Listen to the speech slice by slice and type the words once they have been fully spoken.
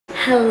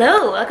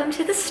Hello, welcome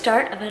to the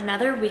start of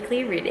another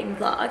weekly reading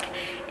vlog.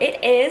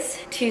 It is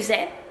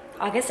Tuesday,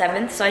 August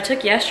 7th, so I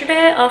took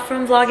yesterday off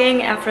from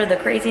vlogging after the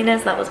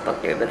craziness that was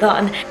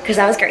BookTubeathon, because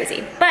that was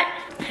crazy. But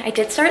I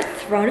did start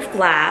Throne of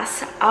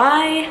Glass.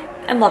 I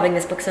am loving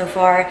this book so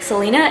far.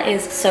 Selena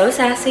is so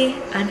sassy.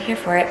 I'm here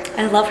for it.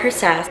 I love her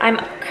sass. I'm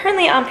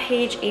currently on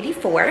page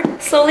 84.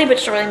 Slowly but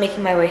surely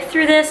making my way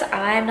through this.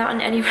 I'm not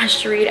in any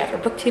rush to read after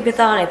BookTubeathon.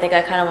 I think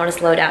I kind of want to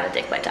slow down and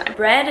take my time.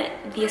 Read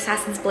The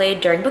Assassin's Blade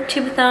during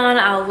BookTubeathon.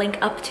 I'll link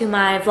up to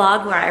my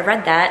vlog where I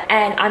read that.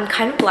 And I'm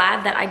kind of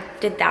glad that I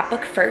did that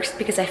book first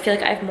because I feel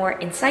like I have more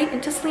insight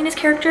into Selena's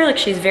character. Like,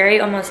 she's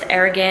very almost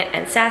arrogant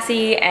and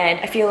sassy,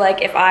 and I feel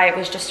like if I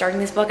was just starting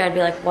this book, I'd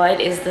be like,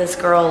 what is this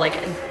girl like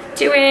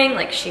doing?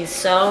 Like, she's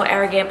so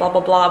arrogant, blah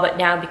blah blah. But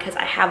now, because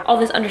I have all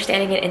this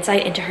understanding and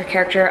insight into her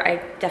character, I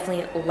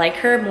definitely like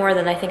her more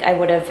than I think I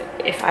would have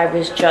if I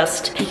was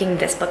just picking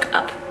this book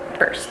up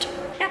first.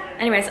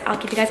 Anyways, I'll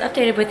keep you guys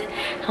updated with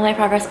how my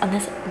progress on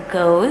this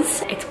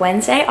goes. It's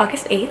Wednesday,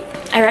 August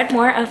 8th. I read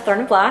more of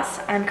Throne of Glass.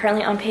 I'm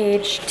currently on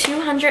page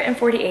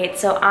 248,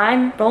 so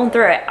I'm rolling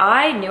through it.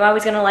 I knew I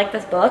was gonna like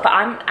this book, but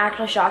I'm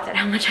actually shocked at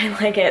how much I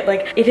like it.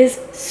 Like, it is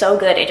so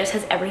good. It just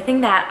has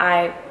everything that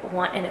I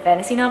want in a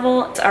fantasy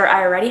novel. Or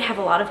I already have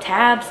a lot of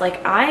tabs.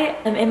 Like, I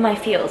am in my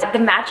feels. The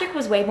magic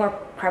was way more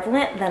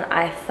prevalent than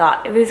I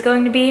thought it was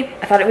going to be.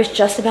 I thought it was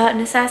just about an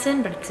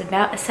assassin, but it's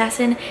about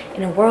assassin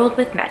in a world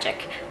with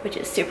magic, which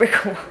is super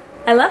cool.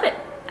 I love it.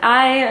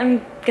 I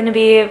am gonna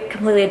be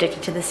completely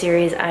addicted to the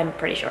series, I'm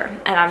pretty sure.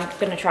 And I'm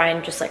gonna try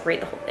and just like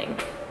read the whole thing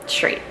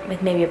straight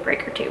with maybe a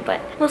break or two,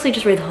 but mostly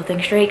just read the whole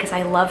thing straight because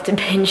I love to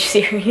binge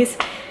series.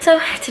 So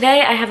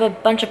today I have a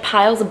bunch of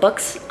piles of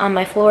books on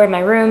my floor in my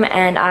room,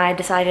 and I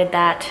decided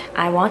that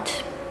I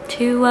want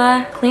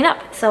to clean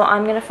up. So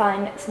I'm gonna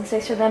find some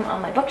space for them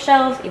on my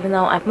bookshelves. Even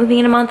though I'm moving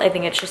in a month, I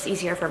think it's just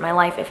easier for my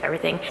life if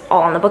everything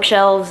all on the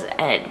bookshelves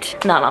and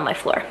not on my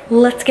floor.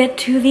 Let's get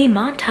to the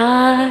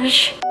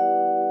montage.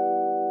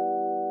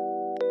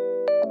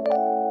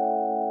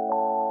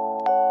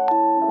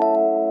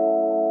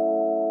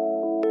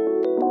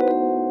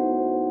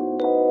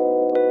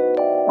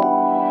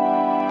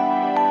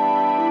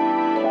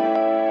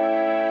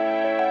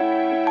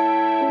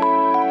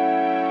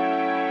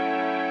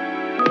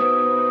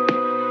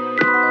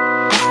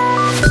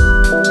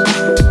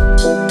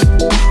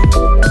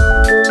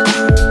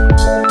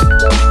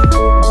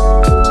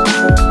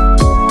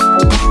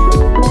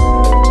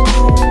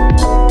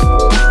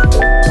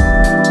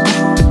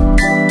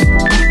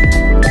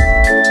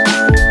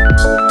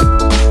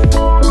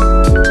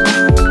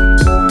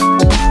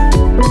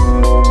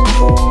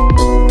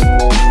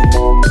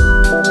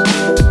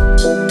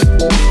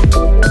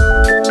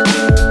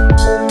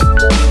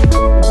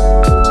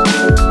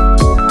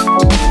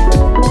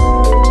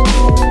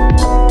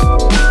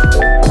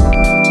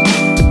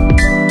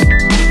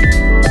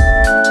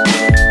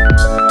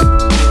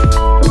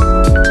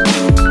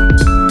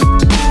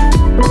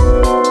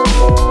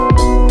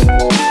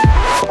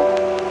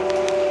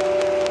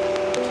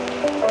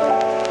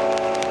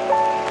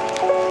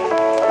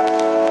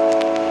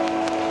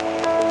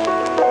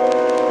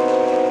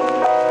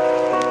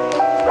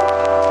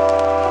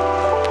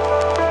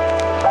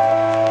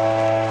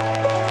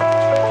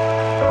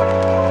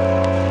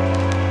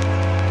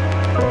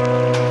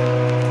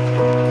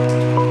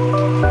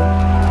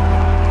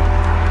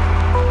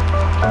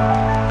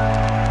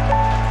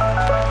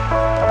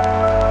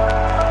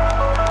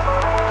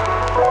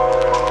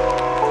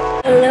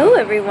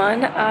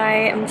 Everyone, I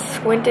am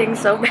squinting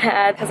so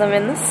bad because I'm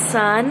in the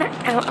sun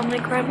out on my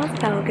grandma's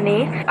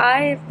balcony.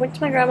 I went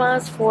to my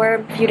grandma's for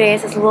a few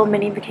days as a little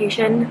mini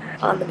vacation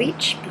on the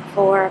beach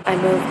before I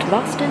moved to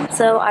Boston.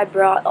 So I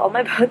brought all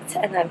my books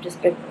and I've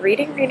just been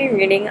reading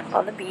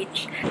on the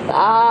beach.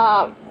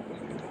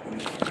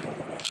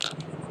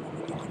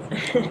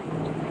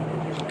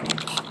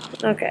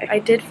 Okay, I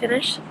did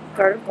finish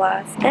Throne of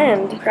Glass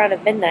and Crown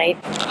of Midnight.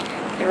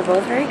 They were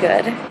both very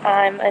good.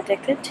 I'm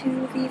addicted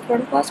to the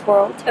Throne of Glass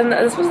world. And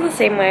this was the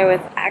same way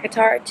with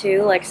Akatar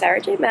too. Like,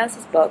 Sarah J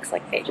Maas's books,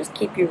 like, they just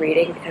keep you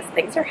reading because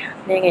things are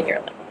happening and you're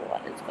like,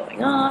 what is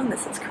going on?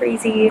 This is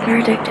crazy.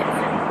 They're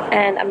addictive.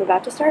 And I'm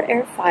about to start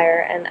Heir of Fire,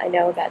 and I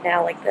know that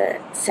now, like,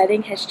 the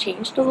setting has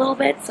changed a little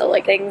bit, so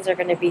like things are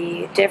gonna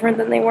be different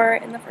than they were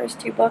in the first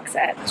two books,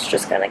 and it's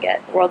just gonna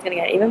get, the world's gonna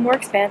get even more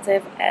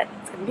expansive and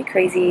it's gonna be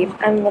crazy.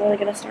 I'm literally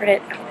gonna start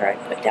it after I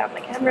put down my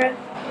camera.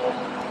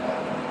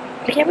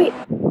 I can't wait.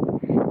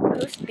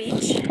 Post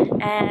Beach,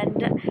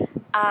 and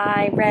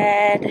I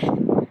read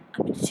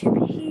up to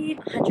page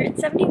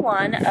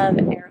 171 of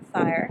Heir of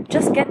Fire.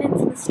 Just getting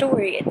into the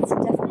story. It's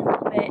definitely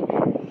a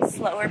little bit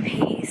slower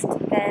paced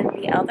than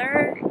the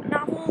other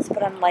novels,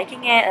 but I'm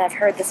liking it, and I've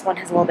heard this one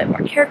has a little bit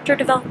more character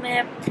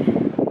development,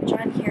 which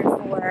I'm here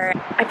for.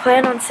 I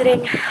plan on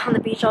sitting on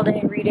the beach all day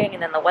and reading,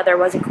 and then the weather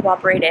wasn't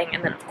cooperating,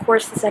 and then of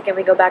course the second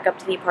we go back up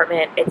to the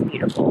apartment, it's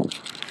beautiful.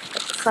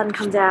 sun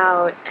comes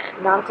out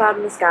and not a cloud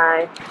in the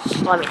sky.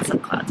 Well, I mean some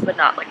clouds, but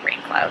not like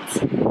rain clouds.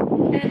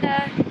 And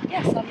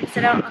yeah, so I'm gonna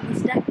sit out on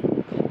this deck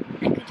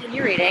and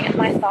continue reading.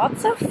 My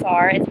thoughts so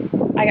far, it's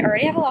I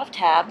already have a lot of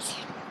tabs,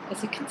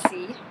 as you can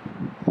see.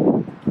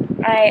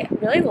 I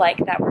really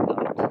like that we're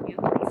going to new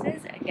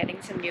places and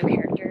getting some new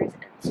characters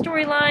and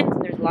storylines,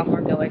 and there's a lot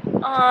more going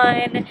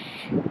on.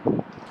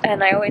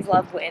 And I always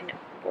love when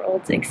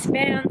worlds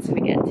expand, so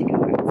we get to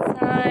go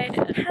outside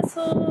and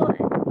hustle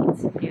and meet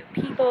some new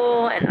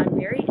people, and I'm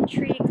very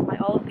intrigued by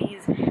all of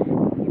these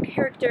new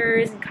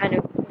characters and kind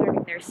of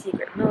learning their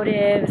secret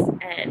motives,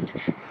 and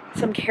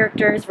some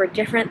characters were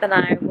different than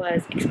I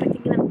was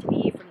expecting them to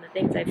be from the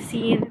things I've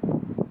seen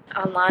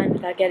online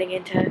without getting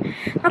into,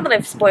 not that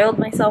I've spoiled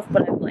myself,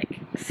 but I've like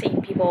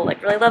seen people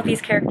like really love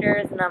these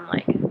characters, and I'm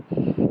like,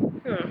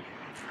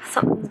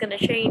 something's gonna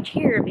change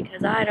here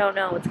because I don't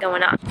know what's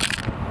going on.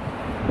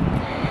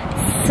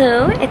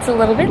 So it's a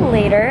little bit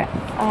later.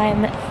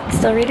 I'm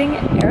still reading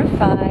Air of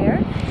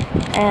Fire,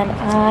 and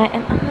I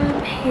am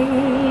on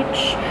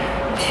page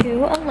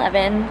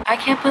 211. I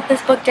can't put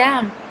this book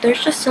down.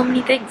 There's just so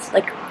many things,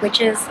 like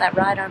witches that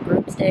ride on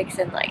broomsticks,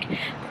 and like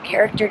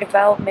character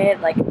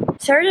development. Like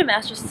Sarah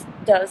Damascus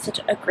does such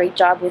a great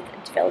job with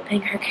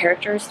developing her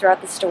characters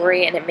throughout the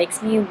story, and it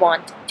makes me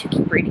want to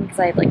keep reading because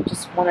I like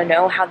just want to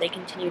know how they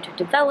continue to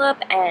develop.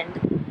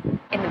 And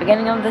in the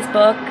beginning of this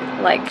book,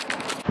 like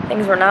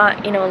things were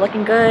not, you know,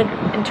 looking good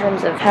in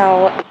terms of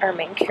how our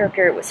main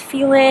character was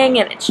feeling,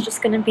 and it's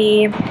just going to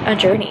be a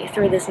journey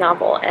through this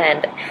novel,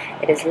 and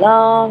it is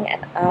long,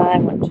 and I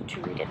want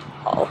to read it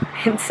all.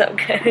 It's so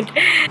good.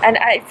 And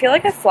I feel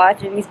like I fly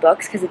through these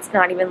books because it's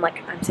not even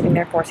like I'm sitting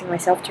there forcing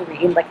myself to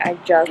read. Like I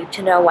just need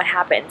to know what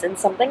happens, and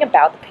something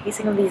about the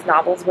pacing of these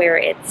novels where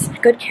it's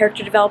good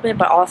character development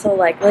but also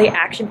like really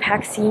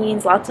action-packed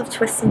scenes, lots of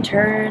twists and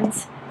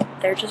turns.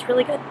 They're just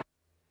really good.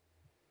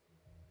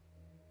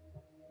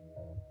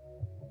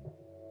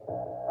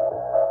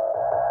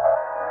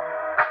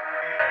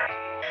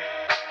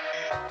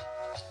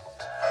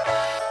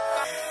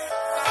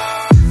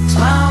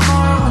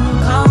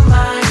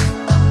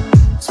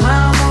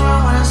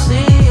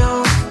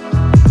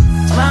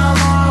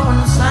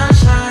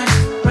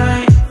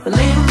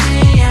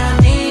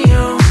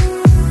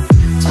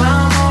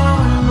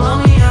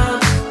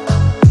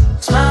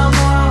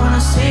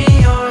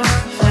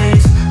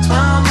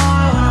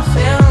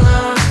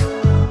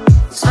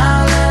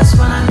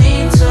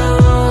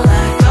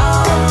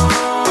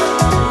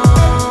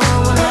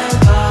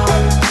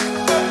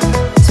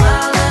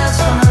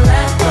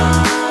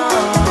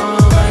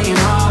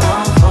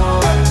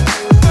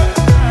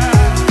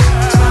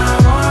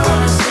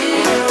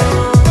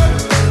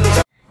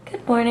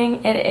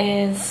 It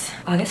is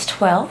August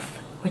 12th,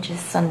 which is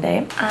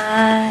Sunday.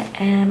 I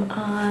am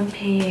on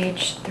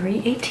page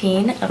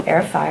 318 of Air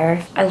of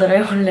Fire. I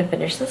literally wanted to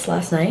finish this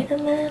last night,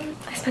 and then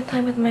I spent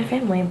time with my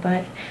family,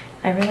 but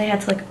I really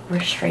had to like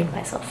restrain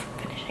myself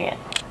from finishing it.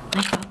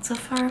 My thoughts so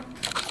far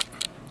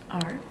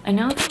are, I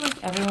know that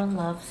like everyone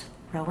loves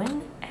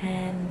Rowan,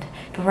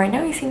 but right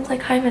now he seems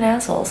like kind of an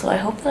asshole, so I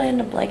hope that I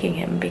end up liking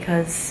him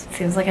because it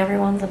seems like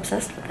everyone's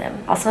obsessed with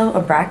him. Also,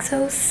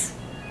 Abraxos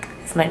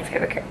is my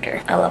favorite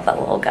character. I love that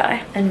little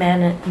guy. And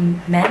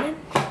Manon,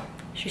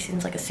 she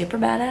seems like a super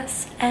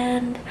badass,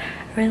 and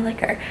I really like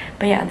her.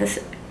 But yeah, this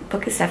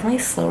book is definitely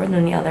slower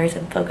than the others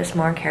and focused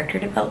more on character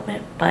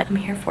development, but I'm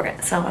here for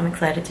it. So I'm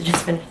excited to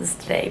just finish this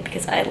today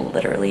because I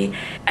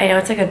know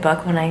it's a good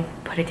book. When I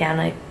put it down,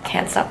 I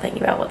can't stop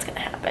thinking about what's gonna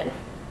happen.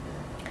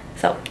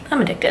 So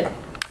I'm addicted.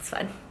 It's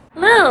fun.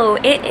 Hello,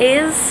 it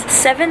is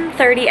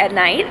 7:30 at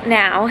night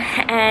now,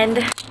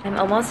 and I'm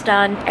almost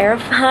done. Air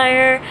of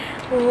Fire.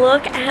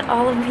 Look at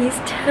all of these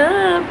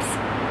tubs.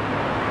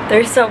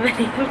 There's so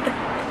many of them.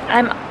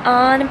 I'm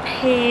on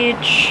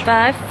page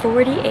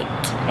 548,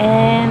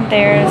 and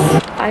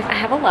I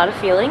have a lot of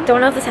feeling. Don't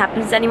know if this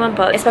happens to anyone,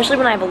 but especially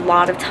when I have a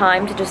lot of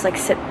time to just like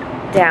sit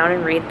down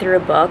and read through a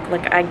book,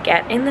 like I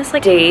get in this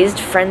like dazed,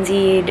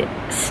 frenzied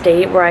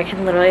state where I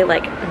can literally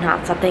like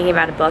not stop thinking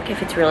about a book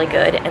if it's really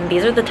good. And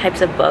these are the types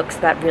of books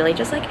that really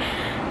just like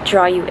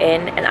draw you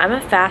in, and I'm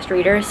a fast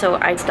reader, so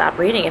I stop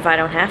reading if I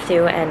don't have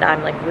to, and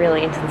I'm like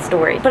really into the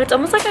story. But it's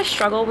almost like I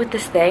struggle with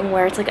this thing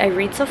where it's like I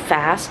read so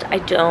fast, I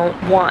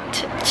don't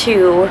want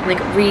to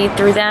like read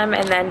through them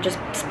and then just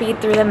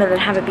speed through them and then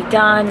have it be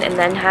done and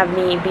then have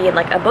me be in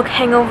like a book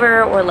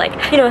hangover, or like,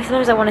 you know,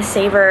 sometimes I want to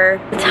savor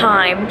the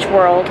time,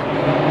 world.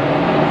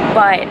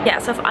 But yeah,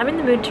 so if I'm in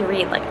the mood to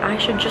read, like I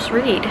should just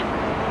read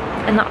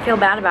and not feel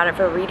bad about it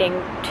for reading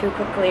too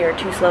quickly or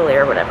too slowly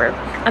or whatever.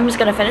 I'm just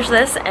gonna finish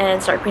this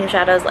and start Queen of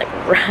Shadows like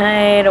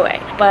right away.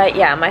 But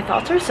yeah, my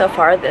thoughts are so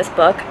far this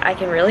book, I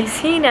can really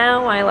see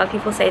now why a lot of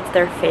people say it's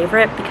their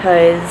favorite,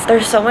 because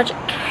there's so much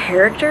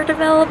character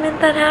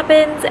development that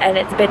happens and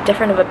it's a bit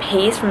different of a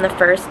pace from the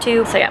first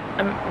two. So yeah,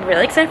 I'm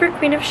really excited for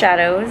Queen of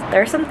Shadows.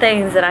 There are some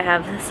things that I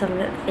have some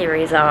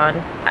theories on.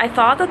 I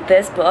thought that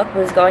this book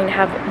was going to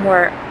have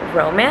more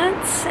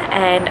romance,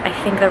 and I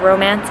think the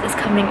romance is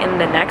coming in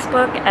the next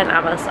book, and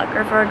I'm a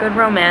sucker for a good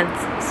romance,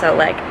 so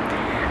like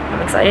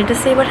I'm excited to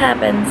see what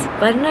happens.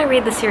 Why didn't I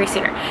read the series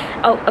sooner?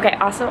 Oh, okay,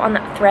 also on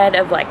that thread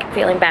of like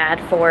feeling bad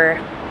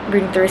for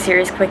reading through a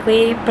series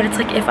quickly, but it's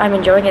like if I'm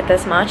enjoying it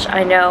this much,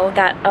 I know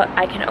that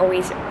I can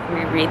always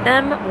reread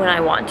them when I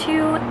want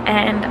to,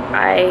 and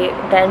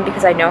then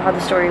because I know how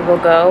the story will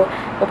go,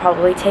 will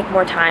probably take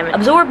more time,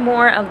 absorb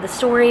more of the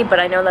story, but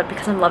I know that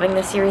because I'm loving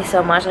this series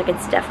so much, like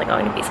it's definitely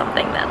going to be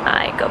something that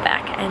I go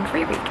back and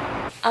reread.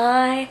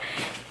 I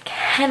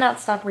cannot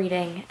stop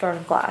reading Throne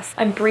of Glass.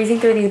 I'm breezing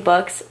through these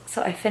books.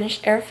 So I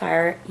finished Air of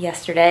Fire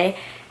yesterday,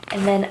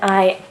 and then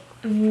I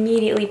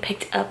immediately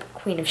picked up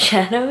Queen of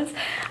Shadows.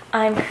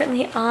 I'm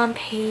currently on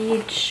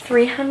page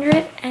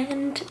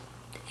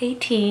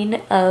 318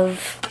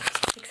 of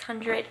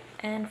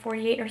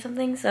 648 or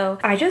something. So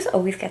I just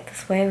always get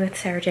this way with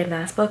Sarah J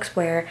Maas books,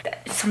 where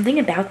something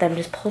about them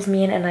just pulls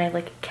me in and I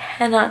like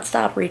cannot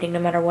stop reading no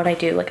matter what I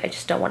do. Like I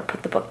just don't want to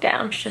put the book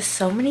down. There's just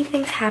so many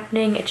things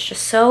happening. It's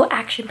just so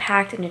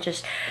action-packed and it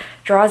just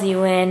draws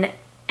you in.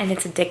 And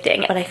it's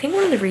addicting. But I think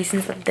one of the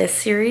reasons that this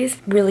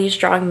series really is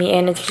drawing me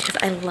in is because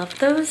I love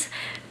those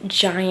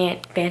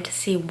giant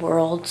fantasy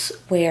worlds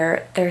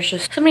where there's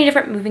just so many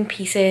different moving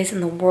pieces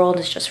and the world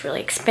is just really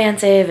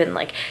expansive, and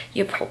like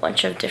you have a whole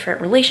bunch of different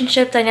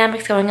relationship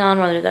dynamics going on,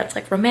 whether that's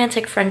like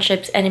romantic,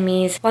 friendships,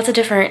 enemies, lots of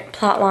different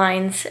plot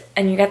lines,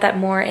 and you get that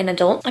more in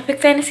adult epic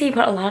fantasy.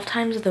 But a lot of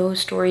times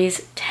those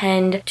stories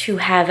tend to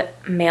have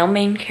male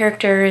main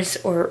characters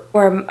or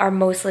are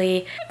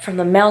mostly from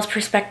the male's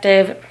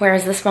perspective,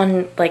 whereas this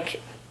one,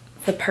 like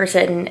the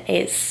person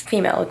is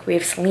female. Like we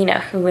have Selena,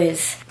 who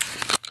is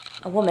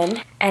a woman,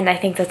 and I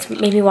think that's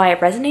maybe why it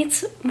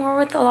resonates more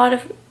with a lot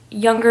of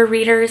younger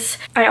readers.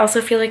 I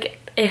also feel like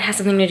it has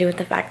something to do with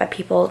the fact that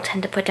people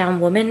tend to put down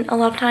women a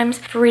lot of times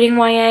for reading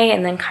YA,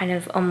 and then kind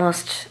of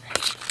almost,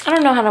 I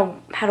don't know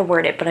how to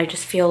word it, but I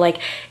just feel like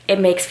it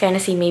makes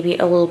fantasy maybe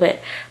a little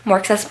bit more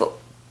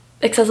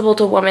accessible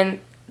to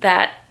women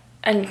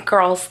and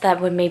girls that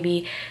would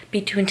maybe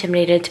be too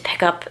intimidated to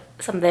pick up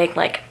something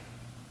like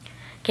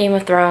Game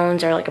of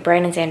Thrones or like a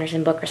Brandon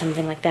Sanderson book or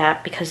something like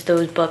that, because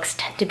those books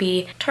tend to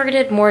be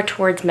targeted more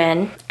towards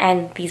men,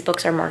 and these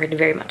books are marketed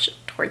very much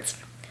towards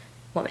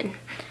women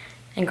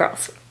and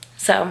girls.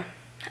 So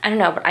I don't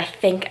know, but I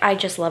think I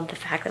just love the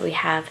fact that we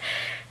have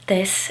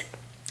this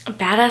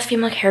badass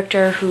female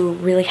character who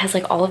really has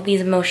like all of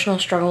these emotional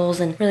struggles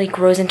and really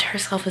grows into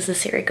herself as the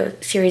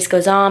series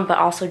goes on, but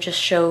also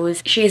just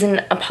shows she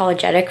isn't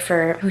apologetic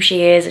for who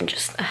she is, and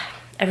just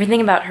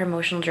everything about her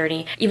emotional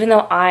journey. Even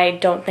though I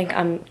don't think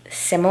I'm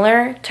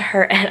similar to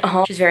her at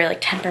all, she's very like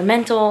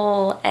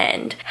temperamental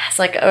and has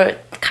like a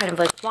kind of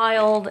like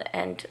wild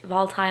and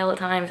volatile at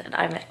times, and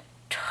I'm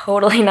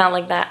totally not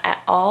like that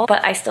at all.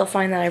 But I still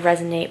find that I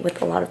resonate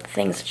with a lot of the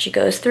things that she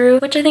goes through,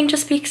 which I think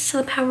just speaks to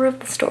the power of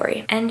the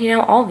story. And you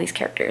know, all of these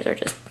characters are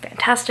just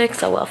fantastic,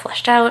 so well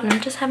fleshed out, and I'm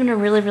just having a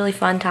really, really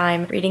fun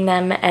time reading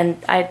them,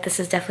 and this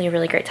is definitely a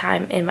really great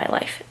time in my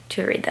life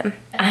to read them.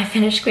 I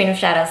finished Queen of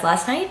Shadows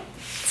last night.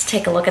 Let's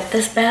take a look at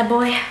this bad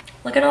boy.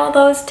 Look at all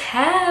those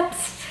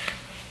tabs.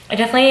 I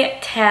definitely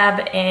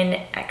tab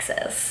in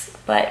excess,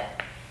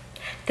 but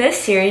this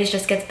series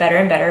just gets better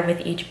and better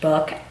with each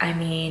book. I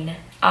mean,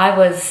 I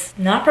was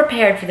not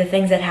prepared for the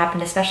things that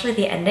happened, especially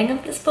the ending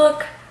of this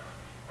book.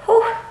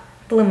 Whew,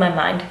 blew my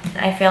mind.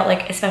 I felt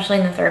like, especially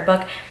in the third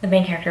book, the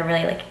main character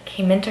really like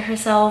came into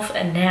herself,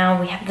 and now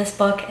we have this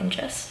book and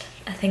just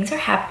things are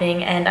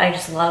happening, and I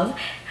just love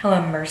how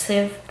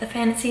immersive the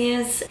fantasy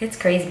is. It's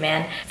crazy,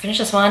 man. Finished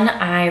this one.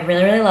 I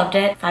really, really loved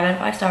it. 5 out of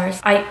 5 stars.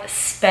 I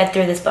sped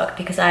through this book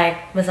because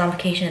I was on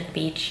vacation at the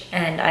beach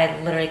and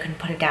I literally couldn't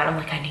put it down. I'm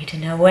like, I need to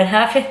know what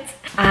happens.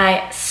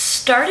 I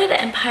started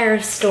Empire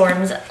of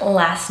Storms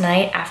last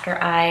night after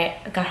I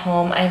got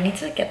home. I need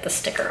to get the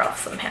sticker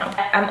off somehow.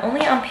 I'm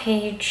only on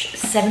page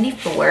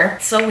 74.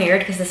 It's so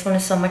weird because this one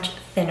is so much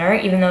thinner,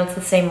 even though it's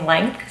the same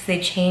length, because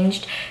they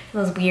changed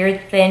those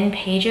weird thin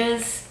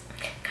pages.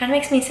 Kind of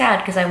makes me sad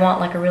because I want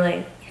like a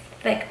really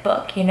thick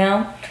book, you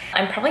know?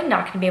 I'm probably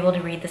not going to be able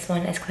to read this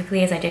one as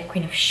quickly as I did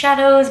Queen of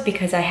Shadows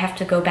because I have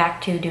to go back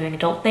to doing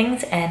adult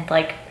things and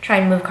like try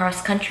and move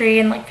across country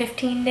in like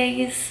 15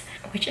 days,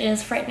 which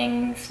is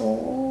frightening.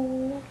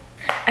 So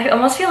I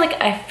almost feel like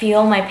I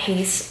feel my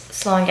pace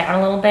slowing down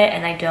a little bit,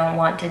 and I don't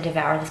want to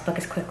devour this book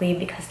as quickly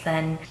because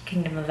then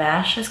Kingdom of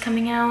Ash is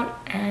coming out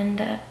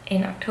and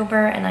in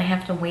October, and I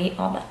have to wait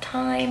all that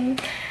time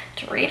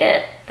to read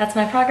it. That's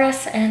my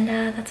progress, and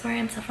that's where I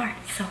am so far.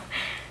 So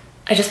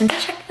I just went to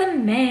check the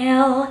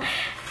mail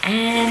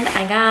and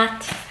I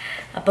got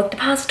a book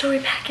depository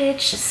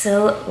package.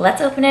 So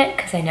let's open it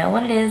because I know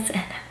what it is and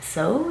I'm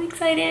so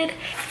excited.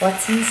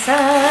 What's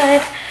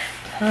inside?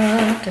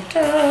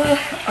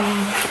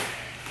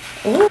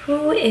 Ooh,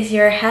 who is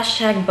your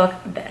hashtag book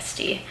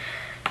bestie?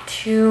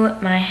 To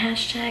my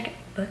hashtag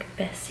book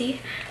bestie.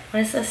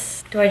 What is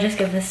this? Do I just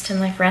give this to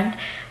my friend?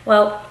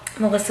 Well,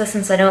 Melissa,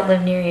 since I don't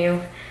live near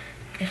you,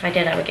 if I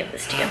did, I would give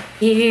this to you.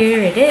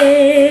 Here it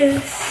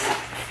is.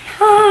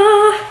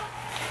 Ah.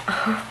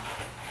 Oh.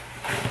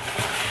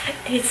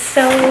 It's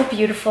so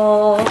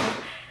beautiful.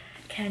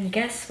 Can you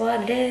guess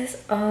what it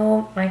is?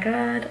 Oh my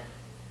god.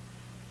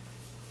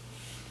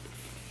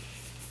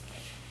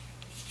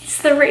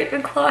 It's the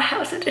Ravenclaw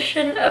House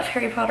edition of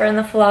Harry Potter and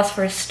the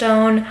Philosopher's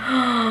Stone.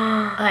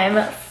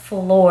 I'm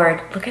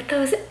floored. Look at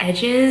those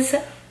edges.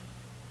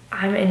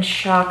 I'm in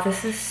shock.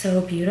 This is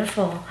so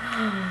beautiful.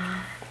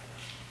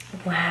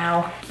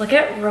 Wow. Look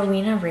at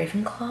Rowena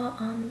Ravenclaw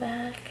on the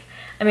back.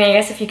 I mean, I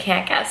guess if you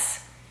can't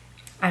guess,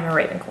 I'm a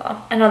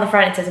Ravenclaw. And on the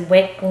front it says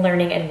wit,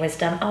 learning, and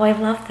wisdom. Oh, I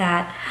love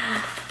that.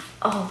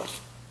 Oh,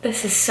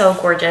 this is so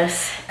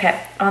gorgeous.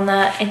 Okay, on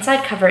the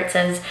inside cover it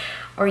says,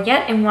 or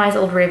yet in wise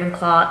old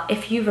Ravenclaw,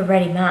 if you've a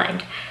ready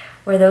mind,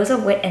 where those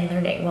of wit and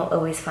learning will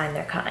always find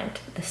their kind.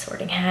 The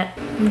Sorting Hat.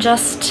 I'm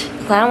just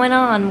plowing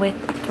on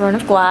with Throne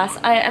of Glass.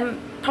 I'm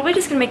probably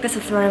just gonna make this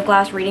a Throne of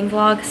Glass reading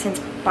vlog,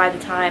 since by the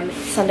time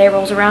Sunday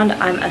rolls around,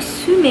 I'm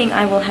assuming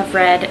I will have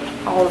read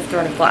all of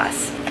Throne of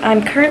Glass.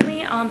 I'm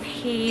currently on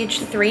page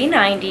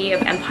 390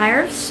 of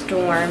Empire of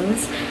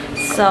Storms,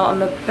 so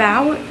I'm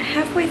about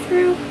halfway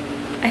through.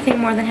 I think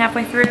more than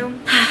halfway through.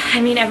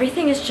 I mean,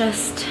 everything is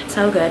just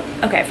so good.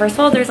 Okay, first of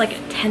all, there's like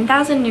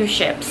 10,000 new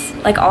ships.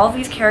 Like, all of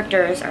these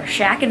characters are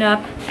shacking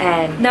up,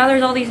 and now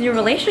there's all these new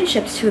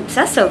relationships to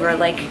obsess over.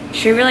 Like,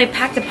 she really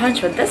packed a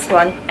punch with this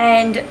one.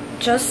 And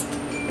just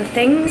the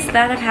things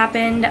that have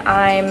happened,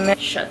 I'm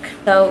shook.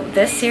 So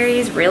this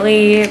series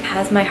really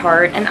has my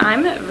heart, and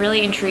I'm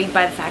really intrigued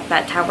by the fact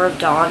that Tower of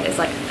Dawn is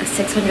like a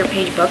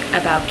 600-page book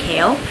about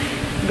Kale.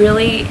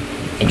 Really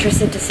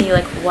interested to see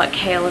like what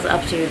Kale is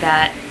up to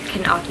that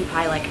can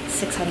occupy like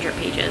 600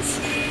 pages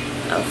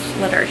of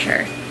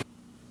literature.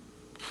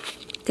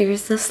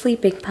 There's the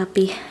sleeping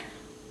puppy.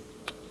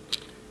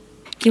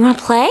 Do you want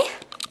to play?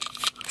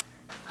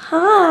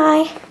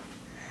 Hi.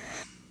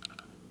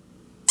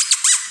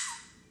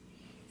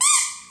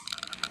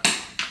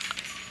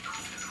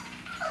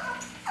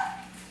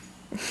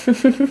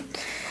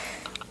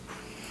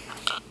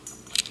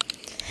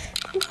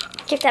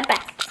 Give that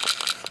back.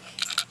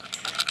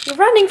 You're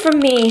running from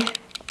me.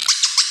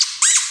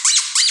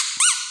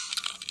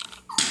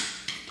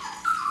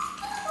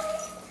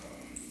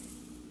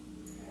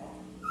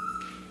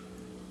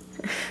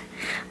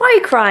 Why are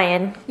you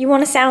crying? You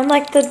want to sound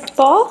like the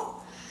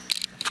ball?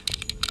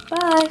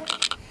 Bye.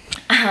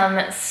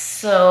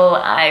 So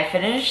I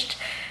finished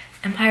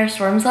Empire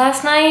Storms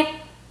last night.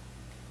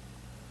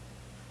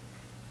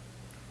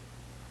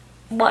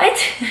 What?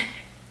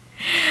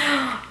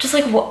 Just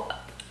like what?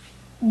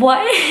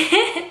 What?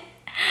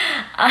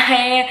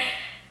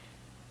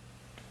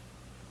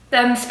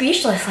 I'm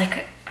speechless.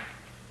 Like,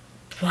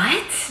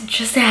 what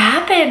just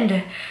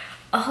happened?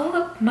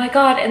 Oh my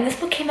god, and this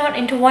book came out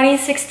in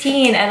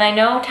 2016, and I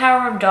know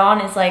Tower of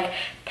Dawn is like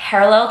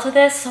parallel to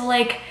this, so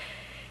like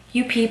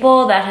you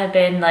people that have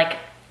been like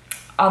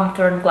on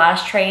Throne of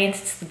Glass train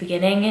since the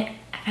beginning,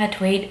 I've had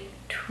to wait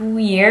 2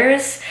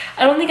 years.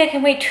 I don't think I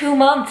can wait 2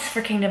 months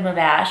for Kingdom of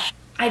Ash.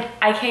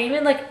 I can't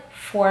even like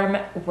form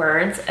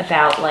words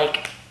about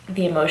like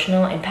the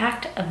emotional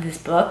impact of this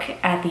book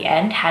at the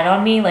end had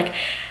on me. Like,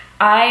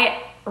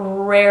 I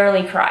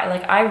rarely cry.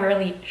 Like, I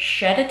rarely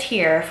shed a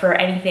tear for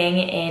anything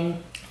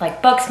in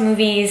like books,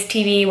 movies,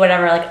 TV,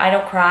 whatever. Like, I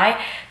don't cry,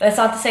 but it's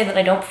not to say that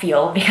I don't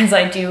feel, because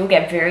I do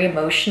get very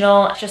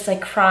emotional. It's just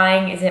like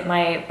crying isn't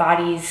my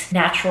body's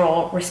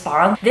natural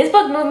response. This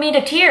book moved me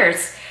to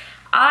tears.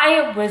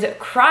 I was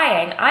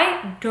crying.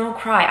 I don't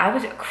cry. I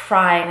was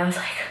crying. I was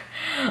like,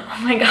 oh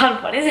my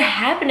god, what is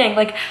happening?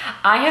 Like,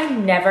 I have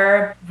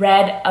never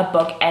read a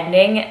book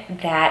ending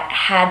that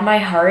had my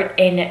heart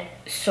in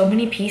so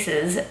many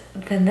pieces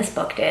than this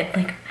book did.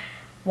 Like,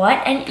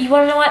 what? And you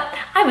wanna know what?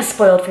 I was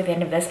spoiled for the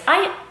end of this.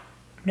 I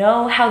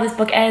know how this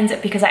book ends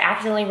because I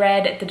accidentally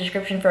read the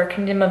description for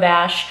Kingdom of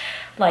Ash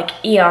like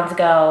eons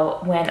ago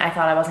when I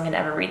thought I wasn't gonna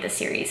ever read the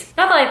series.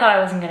 Not that I thought I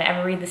wasn't gonna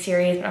ever read the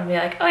series, but I'd be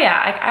like, oh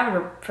yeah, I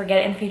would forget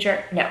it in the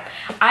future. No.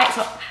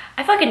 So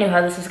I fucking knew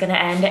how this was gonna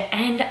end,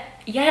 and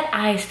yet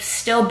I'm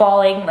still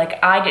bawling.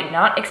 Like, I did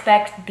not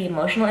expect the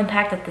emotional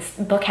impact that this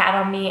book had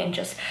on me, and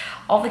just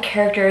all the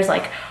characters.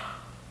 Like,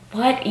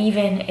 what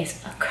even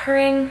is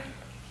occurring?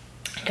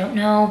 I don't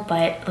know,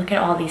 but look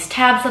at all these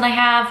tabs that I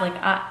have. Like,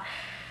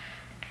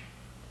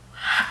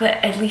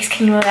 but at least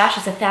Kingdom of Ash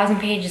is 1,000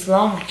 pages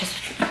long. Like, just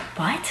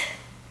what?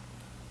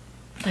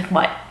 Like,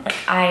 what? Like,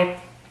 I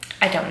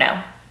don't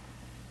know.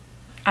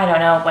 I don't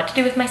know what to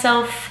do with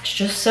myself. It's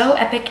just so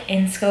epic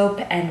in scope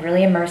and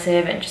really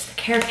immersive, and just the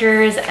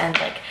characters and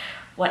like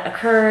what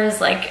occurs.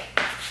 Like,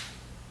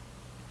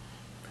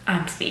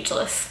 I'm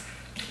speechless.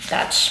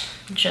 That's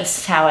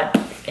just how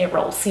it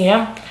rolls, you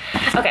know?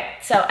 Okay,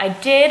 so I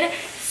did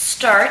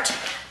start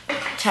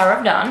Tower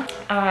of Dawn.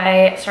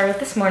 I started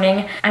this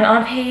morning. I'm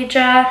on page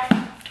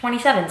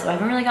 27, so I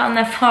haven't really gotten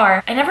that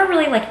far. I never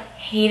really like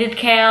hated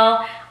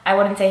Kale. I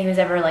wouldn't say he was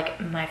ever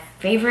like my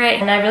favorite,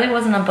 and I really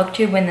wasn't on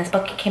BookTube when this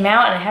book came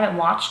out, and I haven't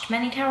watched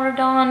many Tower of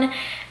Dawn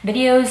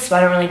videos, so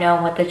I don't really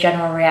know what the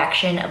general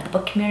reaction of the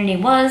book community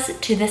was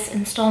to this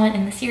installment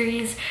in the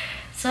series.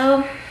 So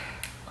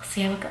we'll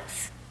see how it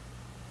goes.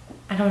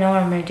 I don't know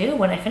what I'm gonna do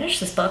when I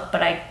finish this book,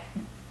 but I,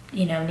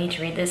 you know, need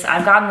to read this.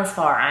 I've gotten this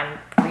far. I'm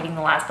reading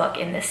the last book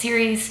in this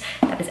series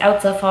that is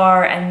out so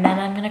far, and then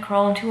I'm gonna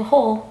crawl into a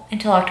hole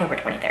until October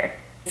 23rd.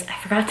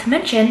 I forgot to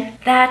mention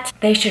that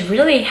they should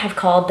really have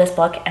called this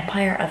book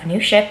Empire of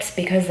New Ships,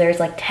 because there's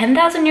like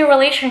 10,000 new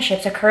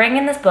relationships occurring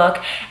in this book,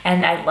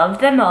 and I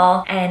love them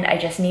all, and I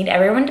just need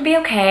everyone to be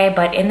okay.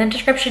 But in the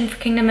description for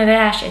Kingdom of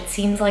Ash, it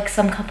seems like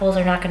some couples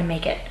are not gonna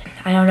make it.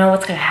 I don't know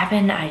what's gonna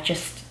happen. I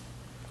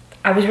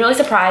was really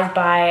surprised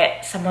by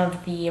some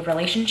of the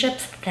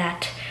relationships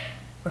that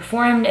were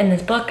formed in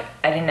this book.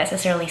 I didn't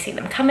necessarily see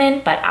them come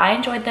in, but I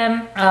enjoyed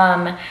them.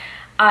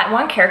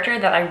 One character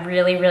that I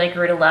really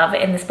grew to love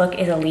in this book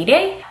is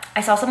Elide.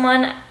 I saw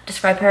someone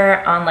describe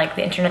her on like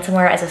the internet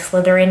somewhere as a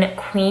Slytherin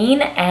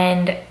queen,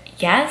 and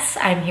yes,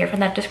 I'm here for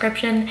that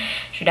description.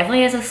 She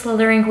definitely is a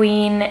Slytherin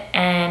queen,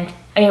 and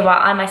I mean, while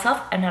I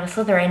myself am not a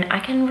Slytherin, I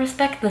can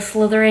respect the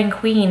Slytherin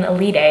queen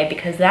Elide,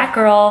 because that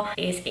girl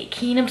is a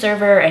keen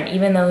observer, and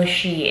even though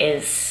she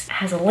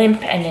has a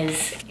limp and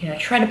is, you know,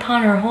 tread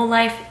upon her whole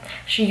life,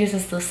 she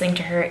uses this thing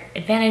to her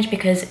advantage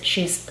because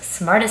she's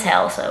smart as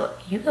hell. So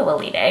you go,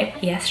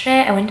 Elide.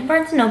 Yesterday, I went to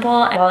Barnes &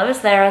 Noble, and while I was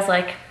there, I was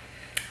like,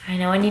 I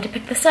know I need to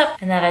pick this up.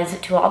 And that is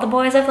To All the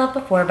Boys I've Loved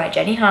Before by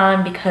Jenny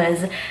Han,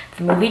 because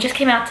the movie just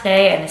came out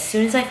today, and as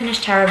soon as I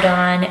finish Tower of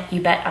Dawn,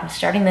 you bet I'm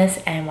starting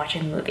this and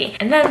watching the movie.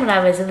 And then when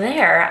I was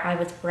there, I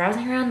was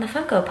browsing around the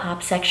Funko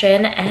Pop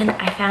section, and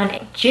I found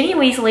a Ginny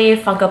Weasley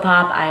Funko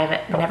Pop.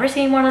 I've never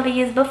seen one of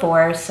these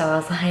before, so I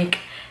was like,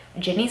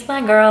 Ginny's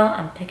my girl,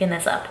 I'm picking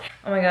this up.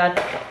 Oh my god,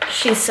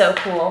 she's so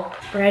cool.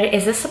 Right,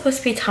 is this supposed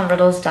to be Tom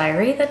Riddle's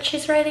diary that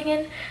she's writing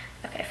in?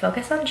 Okay,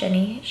 focus on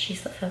Ginny,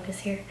 she's the focus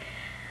here.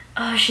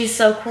 Oh, she's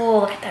so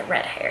cool, look at that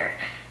red hair.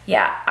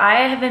 Yeah,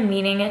 I have been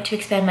meaning to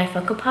expand my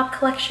Funko Pop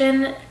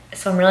collection,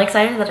 so I'm really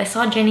excited that I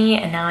saw Ginny,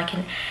 and now I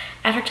can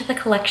add her to the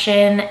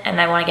collection, and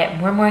I want to get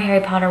more and more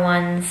Harry Potter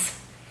ones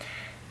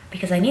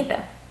because I need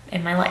them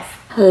in my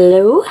life.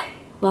 Hello,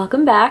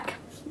 welcome back.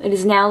 It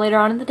is now later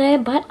on in the day,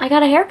 but I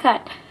got a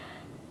haircut.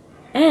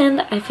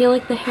 And I feel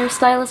like the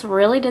hairstylist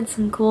really did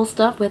some cool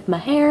stuff with my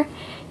hair.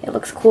 It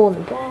looks cool in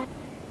the back.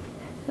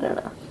 I don't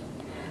know.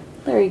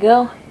 There you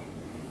go.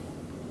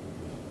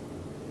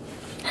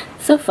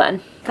 So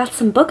fun. Got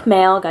some book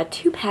mail, got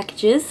 2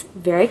 packages.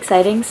 Very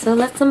exciting, so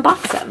let's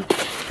unbox them.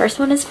 First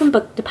one is from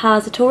Book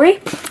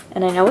Depository,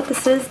 and I know what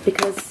this is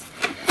because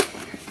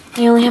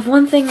I only have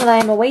one thing that I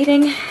am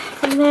awaiting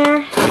from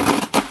there.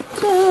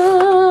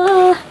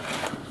 Ta-da!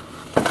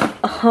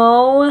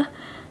 Oh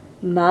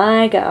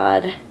my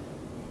god.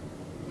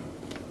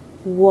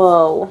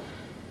 Whoa.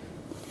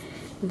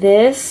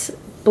 This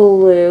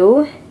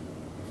blue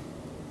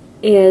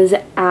is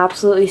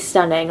absolutely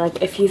stunning.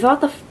 Like, if you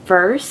thought the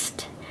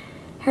first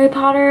Harry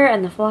Potter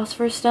and the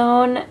Philosopher's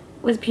Stone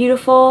was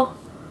beautiful,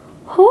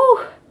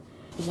 whew.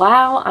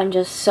 Wow, I'm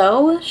just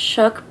so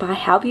shook by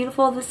how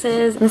beautiful this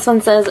is. This one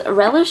says,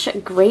 relish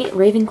great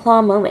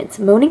Ravenclaw moments.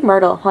 Moaning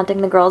Myrtle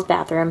haunting the girls'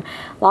 bathroom.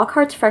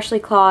 Lockhart's freshly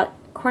caught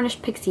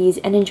Cornish pixies,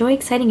 and enjoy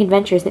exciting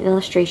adventures and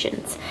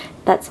illustrations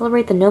that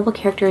celebrate the noble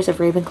characters of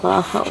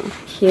Ravenclaw home.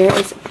 Here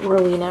is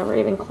Rowena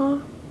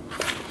Ravenclaw.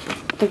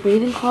 The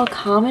Ravenclaw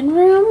common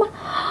room?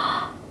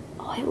 Oh,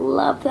 I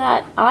love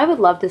that. I would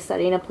love to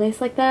study in a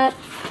place like that,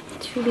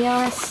 to be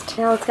honest.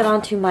 Now let's get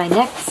on to my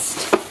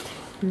next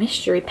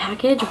mystery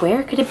package.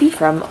 Where could it be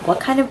from? What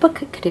kind of book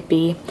could it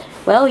be?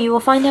 Well, you will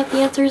find out the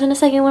answers in a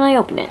second when I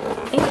open it.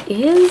 It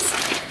is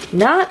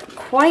not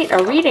quite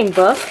a reading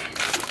book,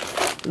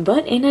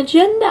 but an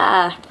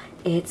agenda.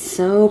 It's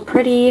so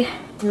pretty.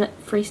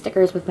 Free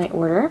stickers with my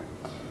order.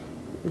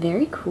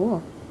 Very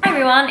cool. Hi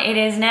everyone, it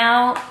is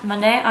now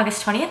Monday,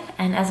 August 20th,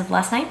 and as of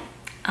last night,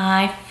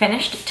 I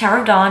finished Tower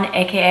of Dawn,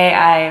 aka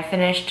I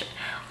finished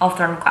all of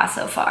Throne of Glass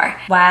so far.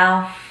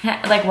 Wow.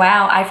 Like,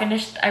 wow, I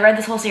read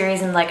this whole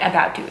series in like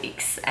about 2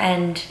 weeks,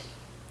 and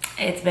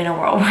it's been a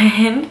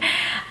whirlwind.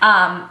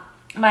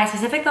 My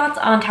specific thoughts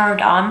on Tower of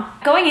Dawn.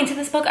 Going into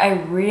this book, I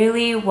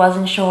really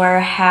wasn't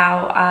sure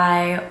how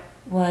I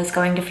was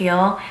going to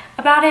feel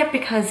about it,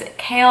 because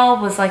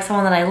Kale was like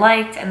someone that I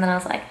liked, and then I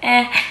was like,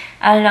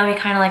 I don't know, he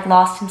kind of like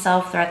lost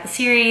himself throughout the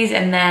series,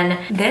 and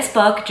then this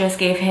book just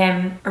gave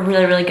him a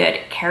really good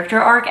character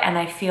arc, and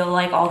I feel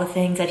like all the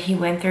things that he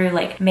went through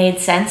like made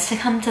sense to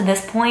come to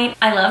this point.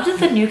 I loved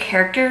the new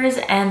characters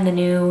and the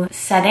new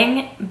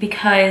setting,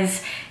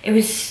 because it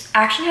was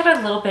actually had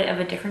a little bit of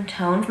a different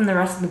tone from the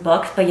rest of the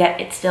books, but yet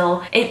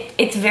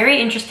it's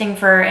very interesting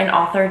for an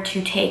author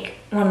to take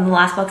one of the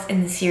last books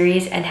in the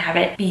series and have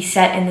it be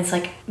set in this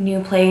like new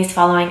place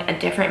following a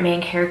different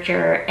main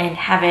character, and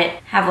have it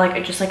have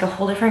like just like a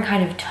whole different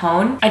kind of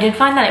tone. I did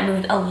find that it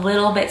moved a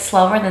little bit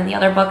slower than the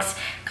other books,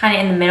 kind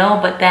of in the middle,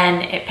 but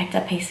then it picked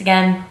up pace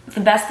again. The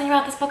best thing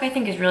about this book, I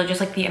think, is really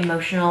just like the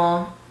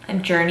emotional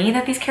journey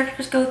that these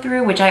characters go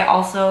through, which I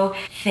also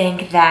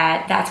think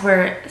that that's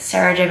where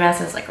Sarah J.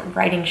 Maas's like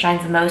writing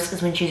shines the most,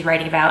 is when she's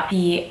writing about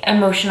the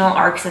emotional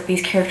arcs that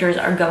these characters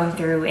are going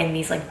through in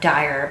these like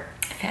dire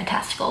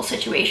fantastical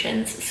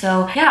situations.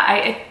 So yeah,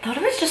 I thought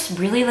it was just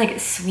really like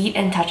sweet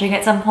and touching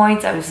at some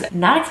points. I was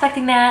not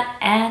expecting that,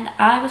 and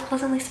I was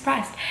pleasantly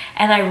surprised.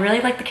 And I really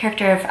liked the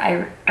character of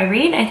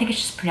Irene. I think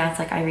it's just pronounced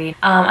like Irene.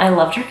 I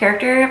loved her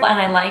character, and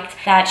I liked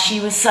that she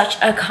was such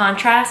a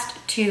contrast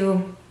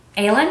to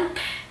Aelin,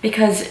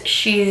 because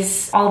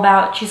she's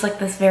like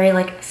this very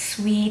like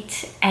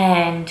sweet,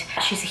 and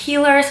she's a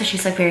healer, so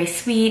she's like very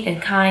sweet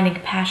and kind and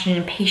compassionate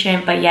and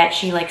patient, but yet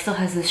she like still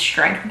has this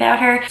strength about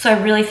her. So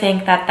I really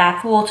think that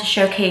that's cool to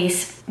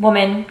showcase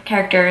woman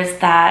characters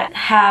that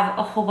have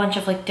a whole bunch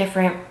of like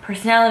different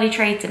personality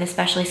traits, and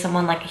especially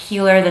someone like a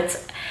healer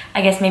that's,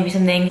 I guess maybe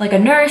something like a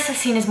nurse is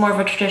seen as more of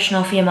a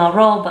traditional female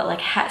role, but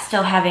like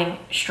still having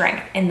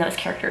strength in those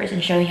characters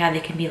and showing how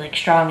they can be like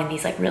strong in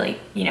these like really,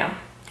 you know,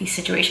 these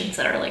situations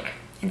that are like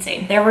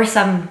insane. There were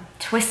some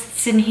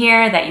twists in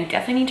here that you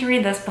definitely need to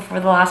read this before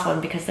the last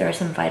one, because there is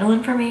some vital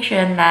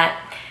information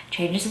that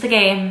changes the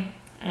game.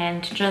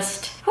 And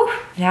just, whew,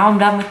 now I'm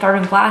done with Third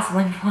and Glass. I'm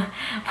like,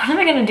 what am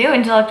I gonna do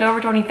until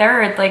October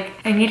 23rd? Like,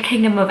 I need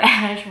Kingdom of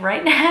Ash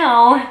right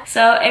now.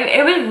 So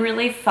it was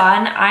really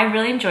fun. I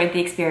really enjoyed the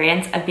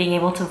experience of being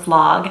able to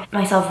vlog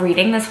myself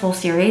reading this whole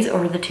series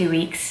over the 2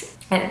 weeks.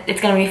 And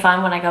it's gonna be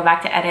fun when I go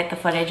back to edit the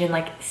footage and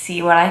like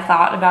see what I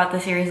thought about the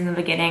series in the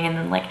beginning and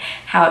then like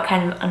how it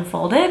kind of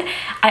unfolded.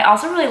 I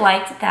also really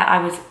liked that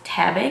I was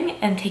tabbing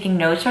and taking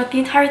notes throughout the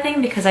entire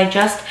thing, because I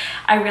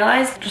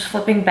realized just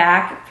flipping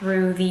back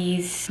through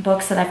these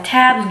books that I've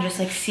tabbed and just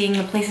like seeing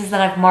the places that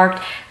I've marked.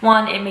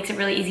 One, it makes it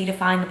really easy to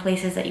find the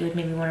places that you would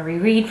maybe want to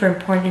reread for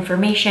important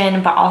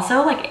information, but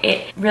also like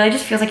it really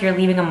just feels like you're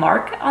leaving a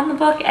mark on the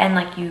book, and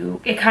like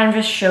it kind of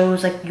just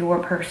shows like your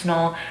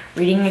personal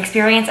reading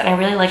experience. And I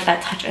really like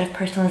that touch of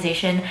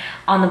personalization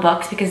on the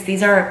books, because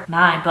these are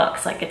my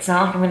books. Like, it's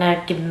not like I'm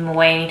gonna give them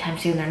away anytime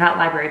soon. They're not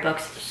library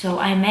books, so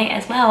I may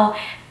as well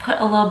put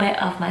a little bit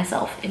of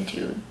myself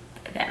into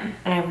them.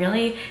 And I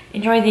really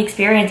enjoyed the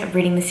experience of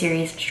reading the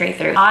series straight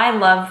through. I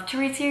love to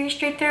read series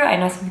straight through. I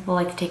know some people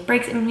like to take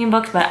breaks in between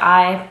books, but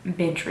I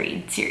binge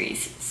read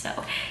series,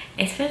 so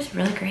it's been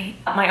really great.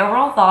 My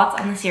overall thoughts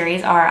on the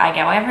series are, I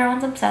get why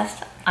everyone's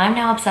obsessed. I'm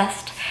now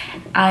obsessed.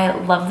 I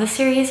love the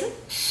series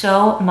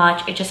so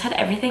much. It just had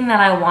everything that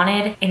I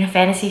wanted in a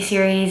fantasy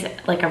series,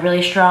 like a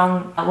really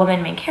strong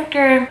woman main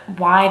character,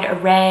 wide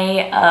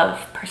array of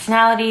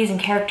personalities and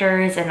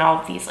characters, and all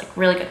of these like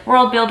really good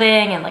world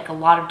building, and like a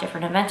lot of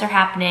different events are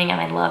happening.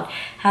 And I loved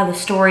how the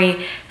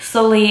story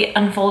slowly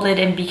unfolded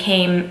and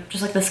became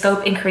just like the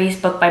scope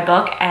increased book by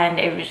book, and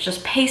it was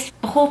just paced,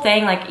 the whole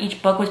thing, like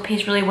each book was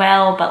paced really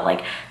well, but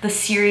like the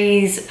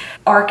series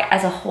arc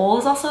as a whole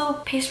is also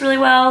paced really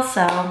well.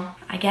 So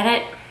I get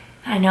it.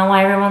 I know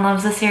why everyone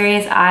loves the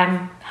series.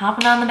 I'm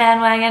hopping on the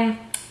bandwagon.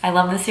 I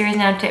love the series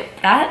now too.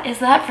 That is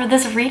that for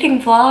this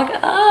reading vlog.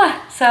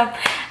 So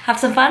have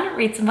some fun,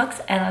 read some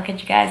books, and I'll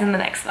catch you guys in the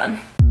next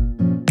one.